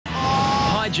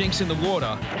hijinks in the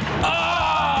water,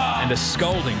 and a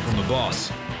scolding from the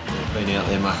boss. Been out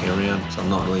there mucking around, so I'm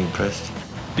not really impressed.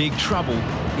 Big trouble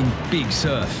in big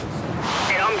surf.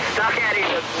 Yeah, I'm stuck out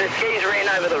here. The skis ran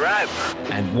over the rope.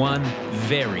 And one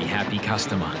very happy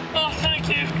customer. Oh, thank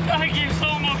you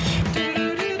so much.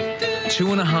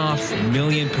 2.5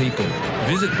 million people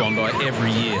visit Bondi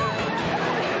every year.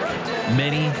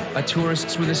 Many are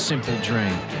tourists with a simple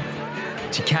dream: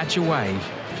 to catch a wave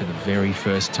for the very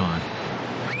first time.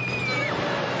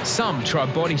 Some try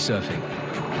body surfing.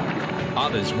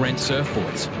 Others rent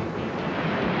surfboards.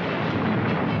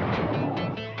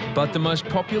 But the most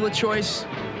popular choice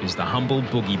is the humble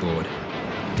boogie board.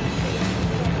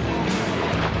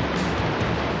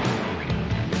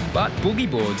 But boogie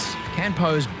boards can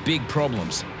pose big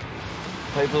problems.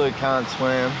 People who can't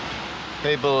swim,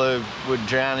 people who would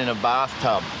drown in a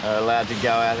bathtub are allowed to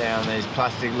go out there on these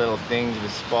plastic little things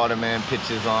with Spider-Man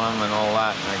pictures on them and all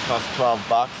that, and they cost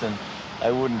 $12 and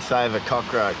they wouldn't save a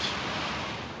cockroach.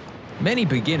 Many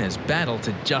beginners battle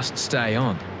to just stay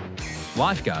on.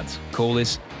 Lifeguards call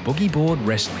this boogie board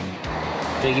wrestling.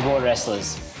 Boogie board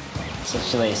wrestlers, it's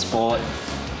actually a sport.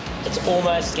 It's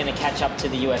almost going to catch up to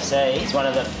the UFC. It's one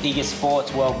of the biggest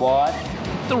sports worldwide.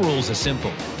 The rules are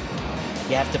simple.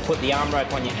 You have to put the arm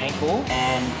rope on your ankle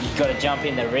and you've got to jump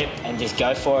in the rip and just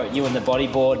go for it. You and the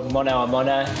bodyboard, mono a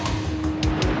mono.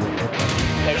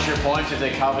 Extra points if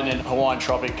they're covered in Hawaiian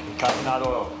tropic coconut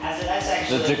oil.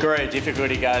 The degree of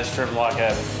difficulty goes from like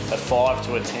a 5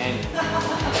 to a 10.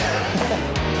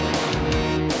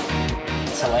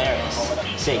 It's hilarious.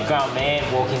 See a grown man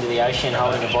walk into the ocean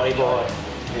holding a bodyboard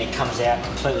and he comes out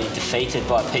completely defeated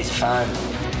by a piece of foam.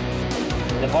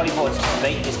 The bodyboard's just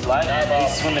beat this bloke.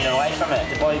 He's swimming away from it.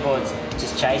 The bodyboard's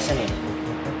just chasing him.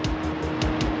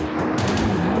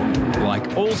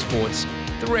 Like all sports,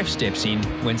 the ref steps in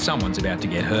when someone's about to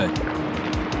get hurt.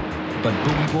 But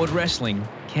boogie board wrestling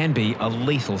can be a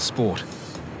lethal sport.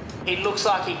 He looks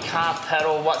like he can't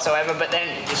pedal whatsoever, but then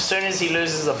as soon as he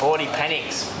loses the board, he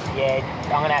panics. Yeah,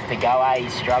 I'm going to have to go,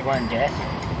 He's struggling, Jess.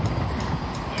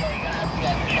 Yeah, you're going to have to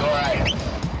go for sure,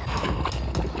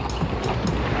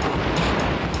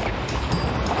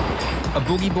 A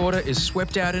boogie boarder is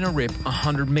swept out in a rip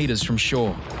 100 metres from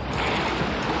shore.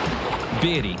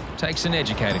 Beardy takes an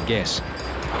educated guess.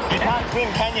 You can't swim,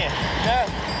 can you?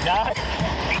 No.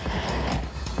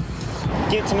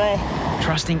 Give it to me.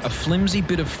 Trusting a flimsy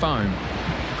bit of foam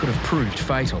could have proved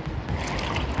fatal.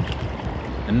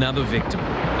 Another victim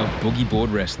of boogie board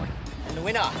wrestling. And the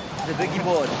winner, the boogie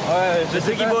board. Ouais, le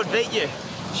boogie board beat you.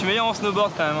 Je suis meilleur en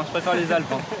snowboard quand même, hein. Je préfère les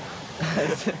Alpes. Hein.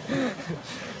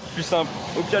 Plus simple.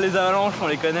 Au pire, les avalanches, on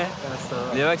les connaît.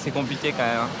 Les vagues, c'est compliqué quand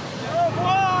même. Hein.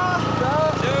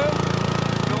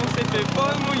 On s'est fait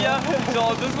pas mouilla. Genre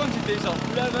en 2 secondes, tu fais genre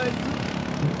tout la vague.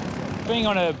 Being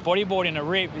on a bodyboard in a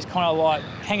rip is kind of like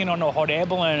hanging onto a hot air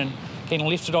balloon and getting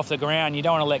lifted off the ground. You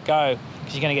don't want to let go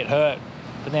because you're going to get hurt.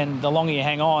 But then the longer you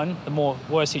hang on, the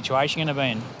worse situation you're going to be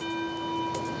in.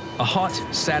 A hot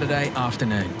Saturday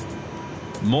afternoon.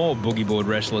 More boogie board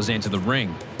wrestlers enter the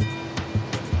ring.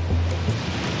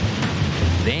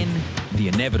 Then the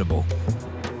inevitable.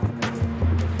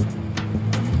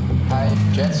 Hey,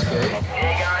 jet ski.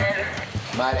 Yeah, go ahead.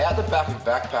 Mate, out the back of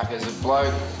Backpackers, a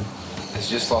bloke has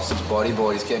just lost his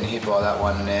bodyboard. He's getting hit by that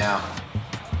one now.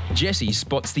 Jesse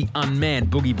spots the unmanned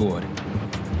boogie board.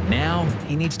 Now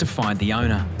he needs to find the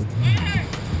owner.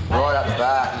 Right up the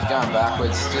back, he's going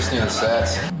backwards, just near the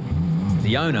sets.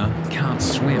 The owner can't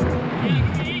swim.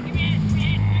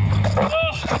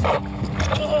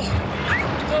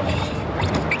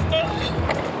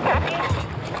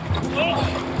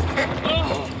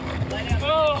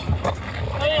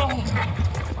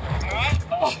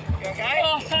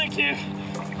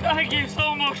 Thank you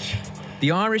so much.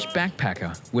 The Irish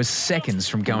backpacker was seconds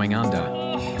from going under.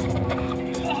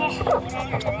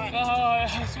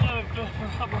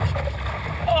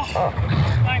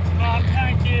 Thanks, man.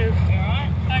 Thank you.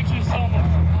 Thank you so much.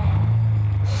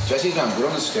 Jesse's going good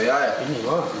on the ski, are you? Yeah,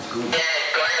 got him,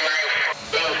 mate.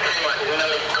 Thanks so much. We're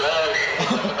going to close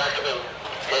on the back of him.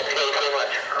 Thanks so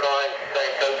much. Crying.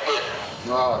 So good.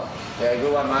 Oh, yeah,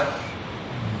 good one, mate.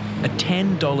 A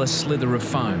 $10 slither of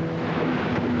foam.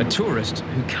 A tourist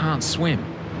who can't swim.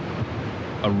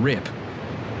 A rip.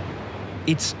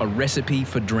 It's a recipe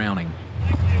for drowning.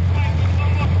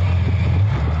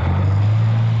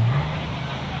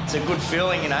 It's a good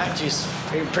feeling, you know. Just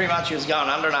pretty much he was going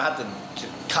under and I had to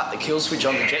cut the kill switch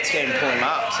on the jet ski and pull him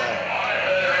up. So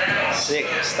sick,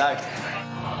 stoked.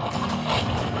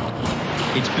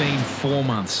 It's been 4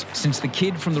 months since the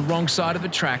kid from the wrong side of the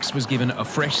tracks was given a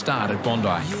fresh start at Bondi.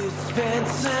 You spent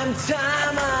some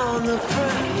time on the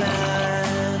front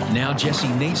line. Now Jesse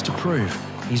needs to prove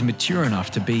he's mature enough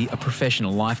to be a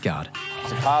professional lifeguard.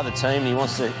 He's a part of the team and he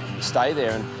wants to stay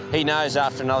there, and he knows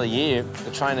after another year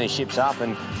the traineeship's up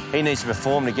and he needs to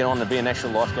perform to get on to be an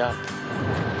actual lifeguard.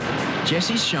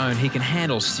 Jesse's shown he can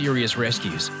handle serious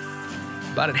rescues,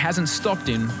 but it hasn't stopped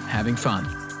him having fun.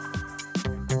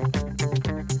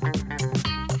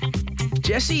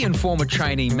 Jesse and former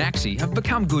trainee Maxi have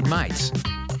become good mates.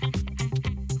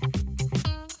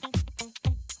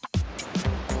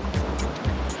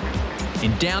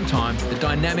 In downtime, the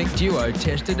dynamic duo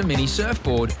tested a mini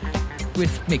surfboard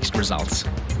with mixed results.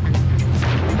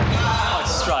 Oh,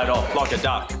 it's straight off, like a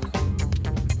duck.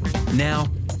 Now,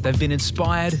 they've been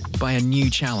inspired by a new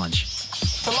challenge.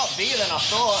 It's a lot bigger than I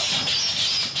thought.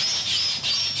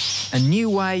 A new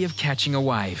way of catching a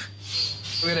wave.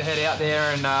 We're gonna head out there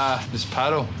and just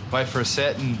paddle, wait for a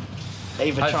set and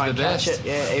Either try and catch it,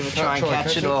 yeah, either try and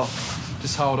catch it or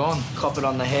just hold on. Cop it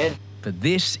on the head. But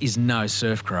this is no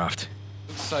surfcraft.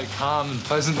 It's so calm and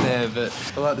pleasant there, but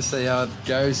I like to see how it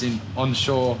goes in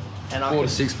onshore, And 4 to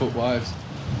 6 foot waves.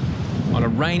 On a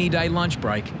rainy day lunch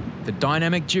break, the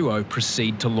dynamic duo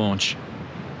proceed to launch.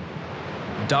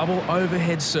 Double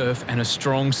overhead surf and a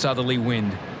strong southerly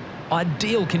wind.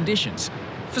 Ideal conditions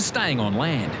for staying on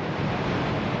land.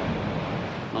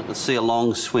 I can see a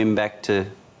long swim back to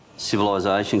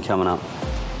civilization coming up.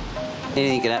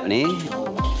 Anything can happen here.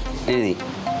 Anything.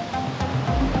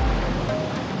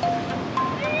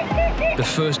 The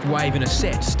first wave in a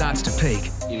set starts to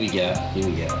peak. Here we go, here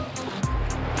we go.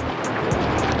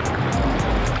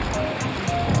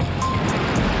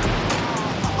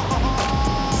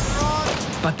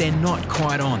 But they're not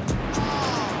quite on.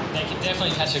 They can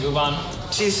definitely catch a good one.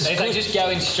 Jesus If they just go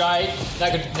in straight,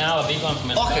 they could nail a big one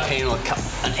from it. I could handle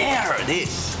an hour of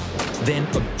this. Then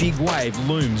a big wave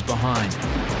looms behind.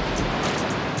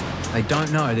 They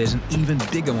don't know there's an even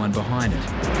bigger one behind it.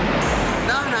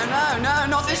 No,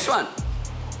 not this one.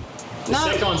 The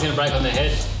second one's going to break on their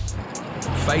head.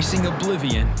 Facing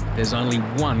oblivion, there's only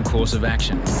one course of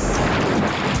action.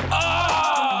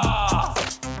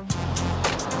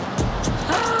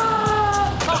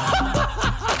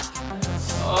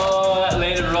 Oh, that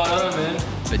landed right on him, man.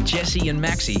 But Jesse and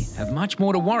Maxi have much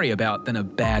more to worry about than a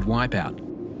bad wipeout.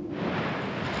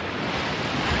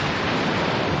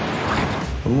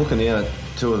 I'm looking out at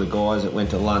 2 of the guys that went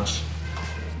to lunch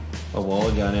a while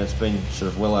ago now. It's been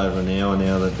sort of well over an hour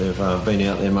now that they've been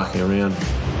out there mucking around.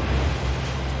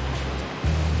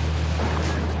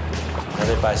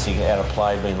 They're basically out of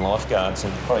play being lifeguards,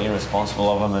 and probably irresponsible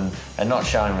of them and not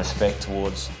showing respect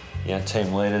towards, you know,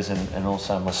 team leaders and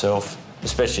also myself.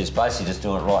 Especially, it's basically just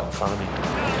doing it right in front of me.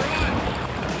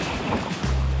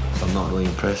 So I'm not really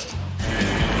impressed.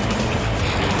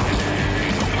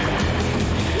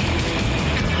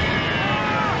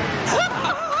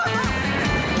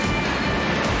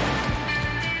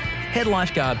 Head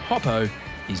lifeguard Hoppo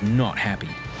is not happy.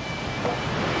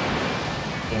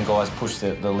 When guys push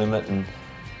the limit and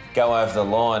go over the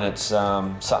line, it's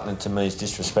something to me is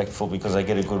disrespectful because they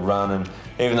get a good run, and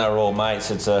even though we're all mates,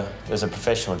 there's a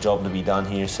professional job to be done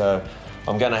here, so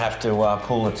I'm going to have to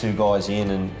pull the 2 guys in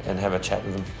and have a chat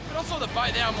with them. But I saw the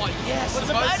boat there, I'm like, yes. Was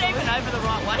the boat even over the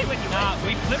right way when you went?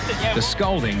 We flipped it, yeah. The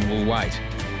scolding will wait.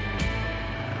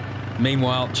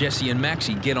 Meanwhile, Jesse and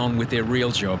Maxi get on with their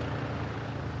real job.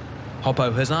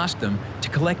 Hoppo has asked them to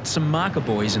collect some marker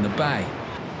buoys in the bay.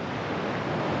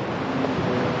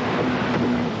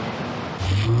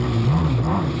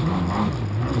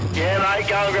 Yeah, mate,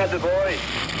 go and grab the boys.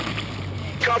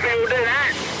 Copy, we'll do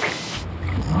that.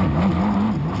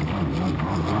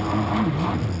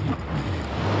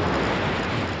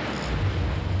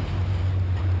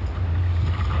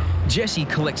 Jesse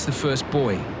collects the first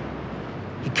buoy.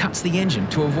 He cuts the engine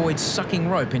to avoid sucking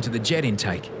rope into the jet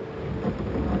intake.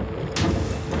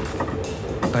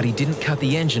 But he didn't cut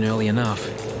the engine early enough.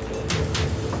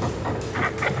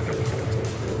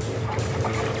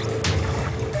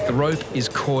 The rope is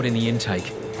caught in the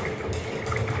intake.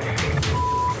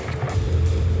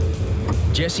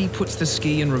 Jesse puts the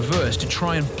ski in reverse to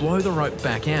try and blow the rope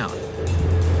back out.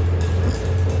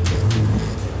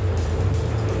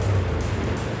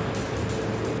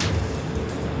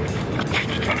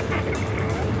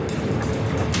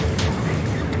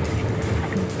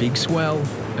 Big swell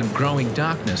and growing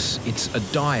darkness, it's a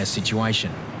dire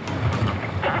situation.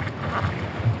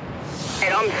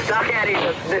 And I'm stuck out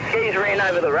here. The skis ran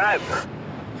over the rope.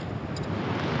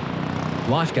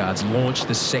 Lifeguards launch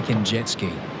the second jet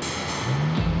ski.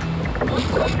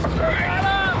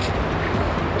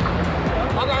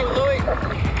 I'll go with Louis.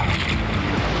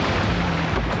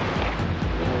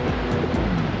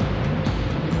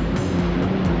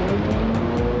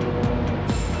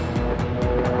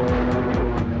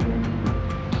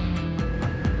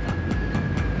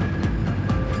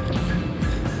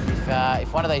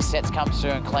 one of these sets comes through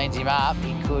and cleans him up,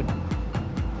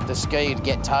 the ski could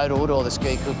get totaled or the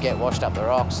ski could get washed up the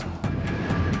rocks.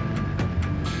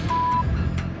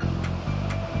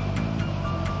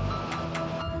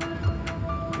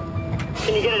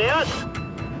 Can you get it out?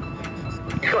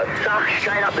 It's got sucked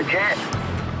straight up the jet.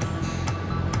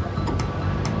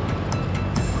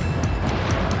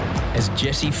 As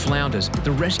Jesse flounders,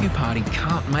 the rescue party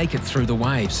can't make it through the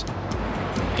waves.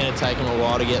 It's going to take them a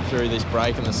while to get through this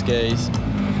break in the skis.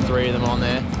 3 of them on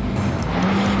there.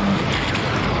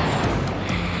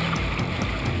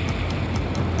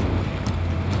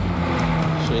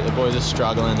 Shit, the boys are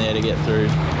struggling there to get through.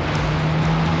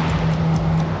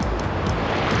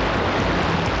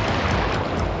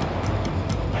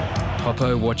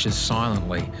 Hoppo watches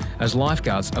silently as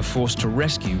lifeguards are forced to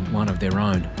rescue one of their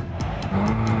own.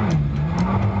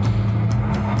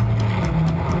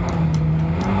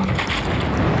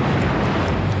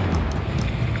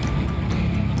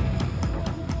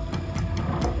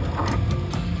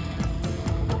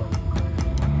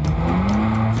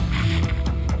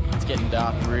 It's getting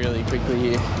dark really quickly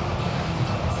here.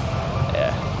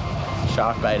 Yeah,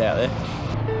 shark bait out there.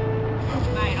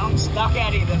 Mate, I'm stuck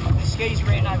out here. The skis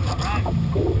ran over the road.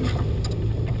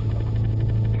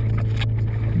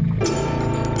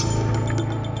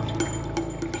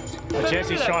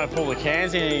 Jesse's trying to pull the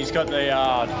cans in and he's got the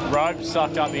rope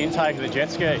sucked up the intake of the jet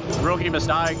ski. Rookie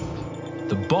mistake.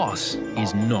 The boss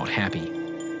is not happy.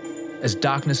 As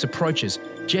darkness approaches,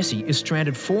 Jesse is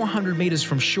stranded 400 metres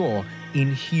from shore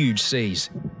in huge seas.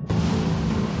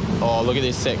 Oh, look at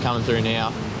this set coming through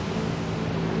now.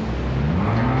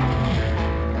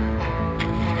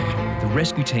 The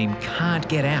rescue team can't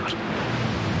get out.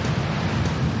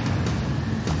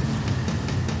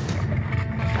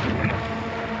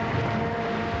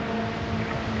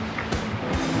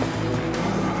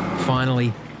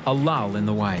 Finally, a lull in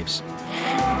the waves.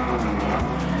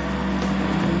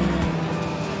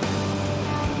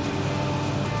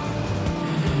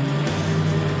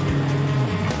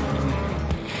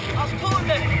 I was pulling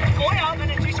the buoy up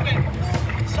and it just went,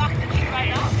 sucked the thing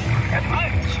right up. It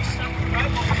just sucked the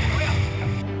rope off the buoy.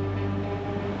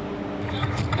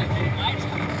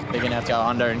 They're going to have to go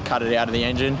under and cut it out of the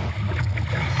engine.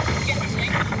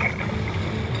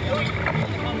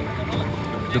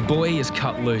 The buoy is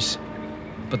cut loose,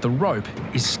 but the rope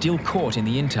is still caught in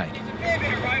the intake.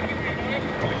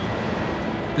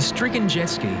 The stricken jet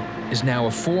ski is now a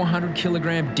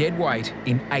 400-kilogram dead weight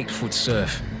in 8-foot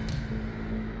surf.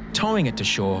 Towing it to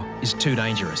shore is too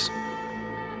dangerous.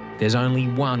 There's only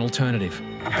one alternative.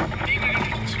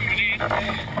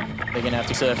 They're going to have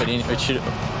to surf it in, which should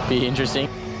be interesting.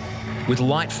 With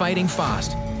light fading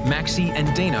fast, Maxi and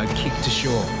Deano kick to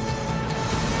shore.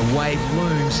 A wave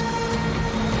looms,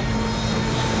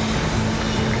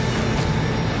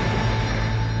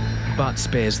 but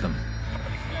spares them.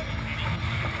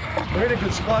 We're in a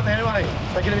good spot anyway.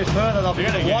 If they get a bit further, they'll be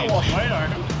getting whitewash.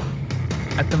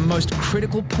 At the most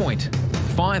critical point,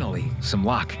 finally, some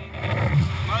luck.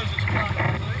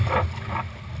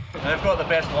 They've got the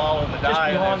best lull in the day. Just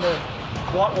behind the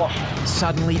whitewash.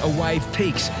 Suddenly, a wave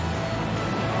peaks.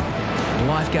 The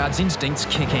lifeguard's instincts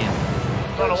kick in.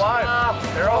 Not a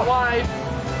wave. They're all wave.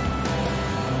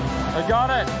 I got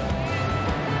it.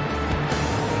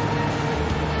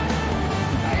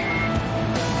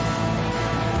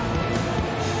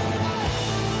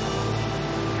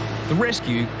 The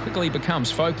rescue quickly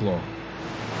becomes folklore.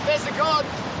 There's a god.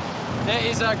 There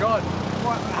is our god.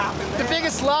 What happened there? The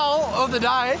biggest lull of the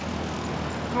day.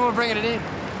 We're bringing it in.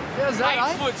 How's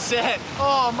that, 8-foot set.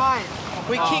 Oh, mate.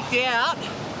 We kicked out,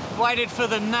 waited for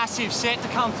the massive set to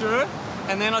come through,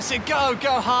 and then I said, go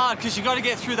hard, because you got to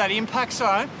get through that impact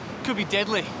zone. Could be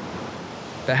deadly.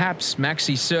 Perhaps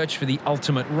Maxi's search for the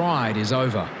ultimate ride is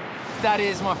over. That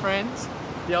is, my friends,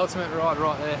 the ultimate ride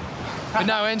right there. With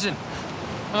no engine.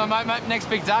 Oh, mate, next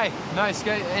big day. No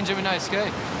ski, engine with no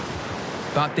ski.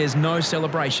 But there's no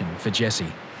celebration for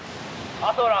Jesse.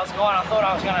 I thought I was gone. I thought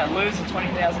I was going to lose a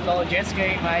 $20,000 jet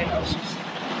ski, mate. It was just...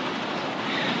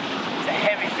 It's a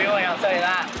heavy feeling, I'll tell you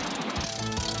that.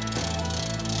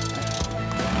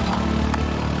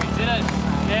 We did it.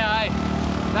 Yeah, hey.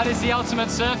 That is the ultimate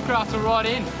surf craft to ride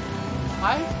in.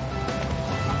 Hey?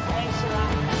 Thanks for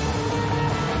that.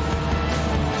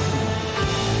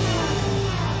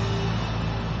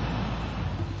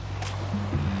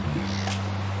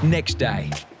 Next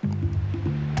day,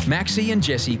 Maxi and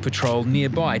Jesse patrol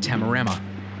nearby Tamarama.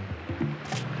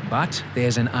 But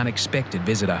there's an unexpected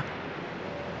visitor.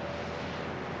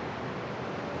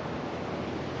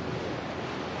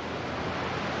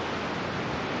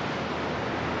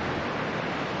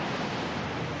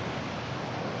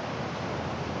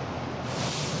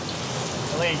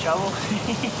 in trouble.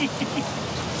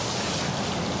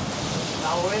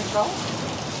 No, we're in trouble.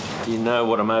 You know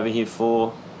what I'm over here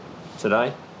for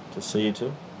today? To see you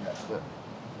two?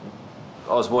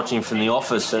 I was watching from the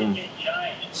office and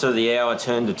so the hour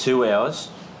turned to 2 hours.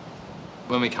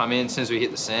 When we come in, as soon as we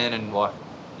hit the sand and like,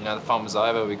 you know, the fun was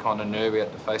over, we kind of knew we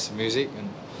had to face the music. And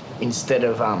instead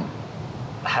of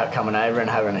coming over and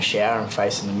having a shower and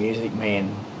facing the music, me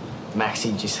and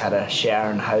Maxi just had a shower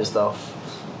and hosed off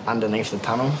underneath the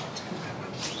tunnel.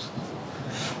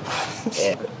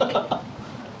 Yeah.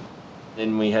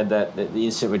 Then we had the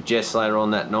incident with Jess later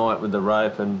on that night with the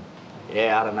rope and...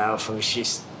 Yeah, I don't know if it was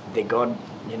just the God,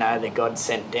 you know, the God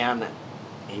sent down that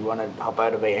he wanted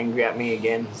Hoppo to be angry at me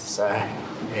again. So,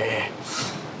 yeah,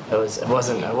 it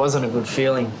wasn't a good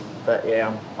feeling. But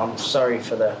yeah, I'm sorry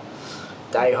for the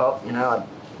day hop. You know,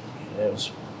 it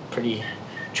was pretty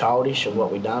childish of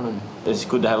what we done. And it's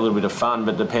good to have a little bit of fun,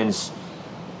 but it depends.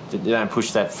 You don't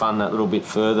push that fun that little bit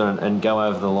further and go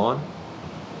over the line.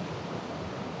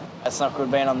 It's not good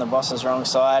being on the boss's wrong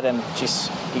side, and just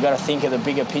you got to think of the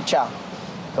bigger picture,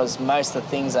 because most of the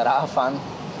things that are fun,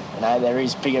 you know, there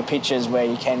is bigger pictures where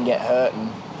you can get hurt,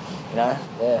 and you know,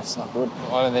 yeah, it's not good.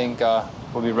 I don't think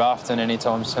we'll be rafting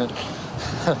anytime soon. Yeah,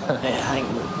 I think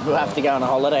we'll have to go on a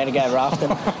holiday to go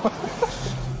rafting.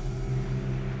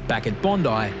 Back at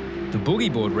Bondi, the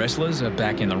boogie board wrestlers are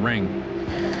back in the ring.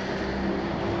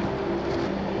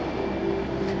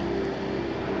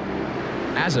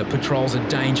 Azza patrols a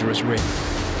dangerous rip.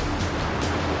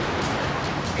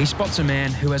 He spots a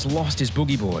man who has lost his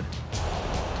boogie board.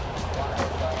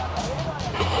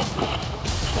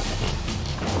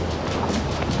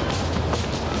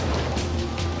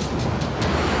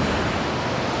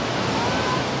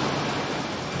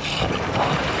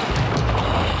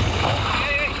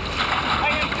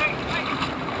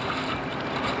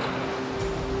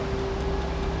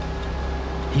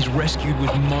 He's rescued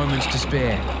with moments to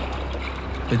spare.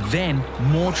 But then,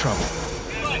 more trouble.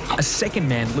 A second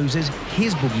man loses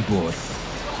his boogie board.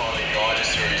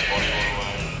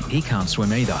 He can't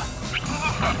swim either.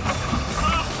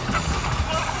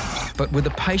 But with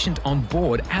a patient on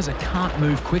board, Azza can't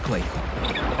move quickly.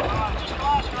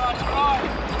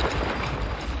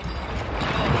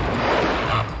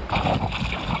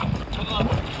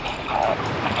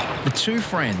 The two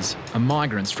friends are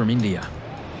migrants from India.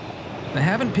 They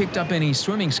haven't picked up any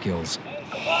swimming skills,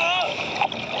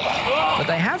 but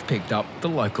they have picked up the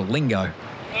local lingo.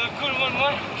 Good one,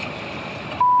 mate.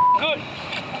 Good.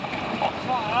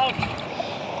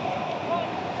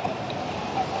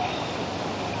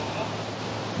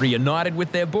 Reunited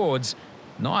with their boards,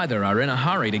 neither are in a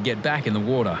hurry to get back in the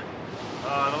water.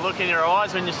 The look in your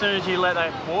eyes as soon as you let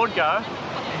that board go.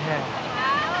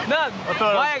 No,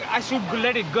 why I should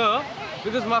let it go?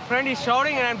 Because my friend is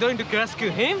shouting and I'm going to rescue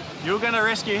him. You're going to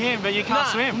rescue him, but you can't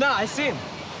swim. No, I swim.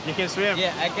 You can swim?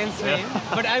 Yeah, I can swim.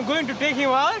 But I'm going to take him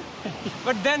out.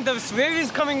 But then the wave is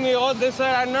coming me all this way.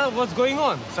 I don't know what's going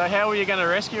on. So how are you going to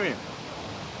rescue him?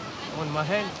 On my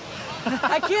hand.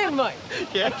 I can't, mate.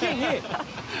 Yeah. I can't hit.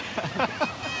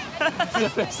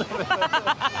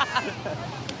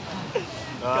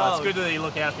 Oh, it's good that you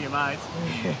look out for your mates.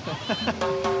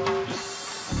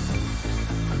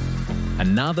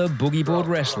 Another boogie board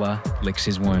wrestler licks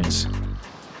his wounds.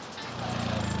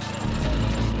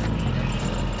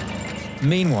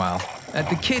 Meanwhile, at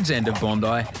the kids' end of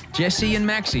Bondi, Jesse and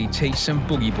Maxi teach some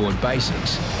boogie board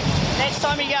basics. Next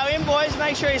time you go in, boys,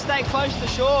 make sure you stay close to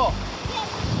shore.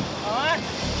 All right?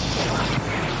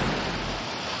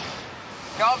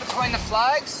 Go between the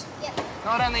flags.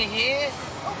 Not only here,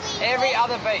 every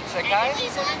other beach, okay?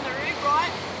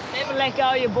 Never let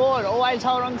go of your board. Always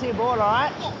hold on to your board, all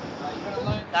right?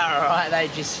 They're all right.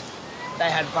 They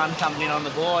had fun coming in on the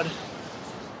board.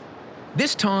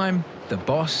 This time, the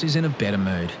boss is in a better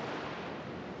mood.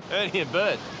 Ernie and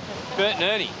Bert. Bert and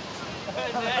Ernie.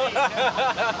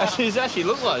 Actually, it actually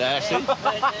looks like that, actually.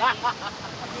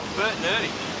 Bert and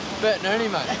Ernie. Bert and Ernie,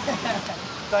 mate.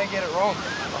 Don't get it wrong.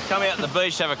 I come out on the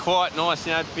beach to have a quiet, nice,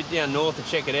 bit down north to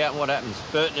check it out, and what happens?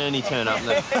 Bert and Ernie turn up in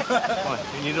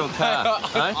your little car.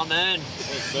 Eh? I'm Ern.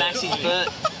 Maxi's Bert.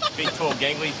 Big, tall,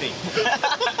 gangly thing.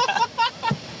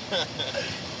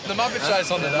 The Muppet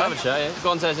Show's on today. Muppet Show, yeah.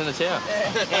 Gonzo's in the tower.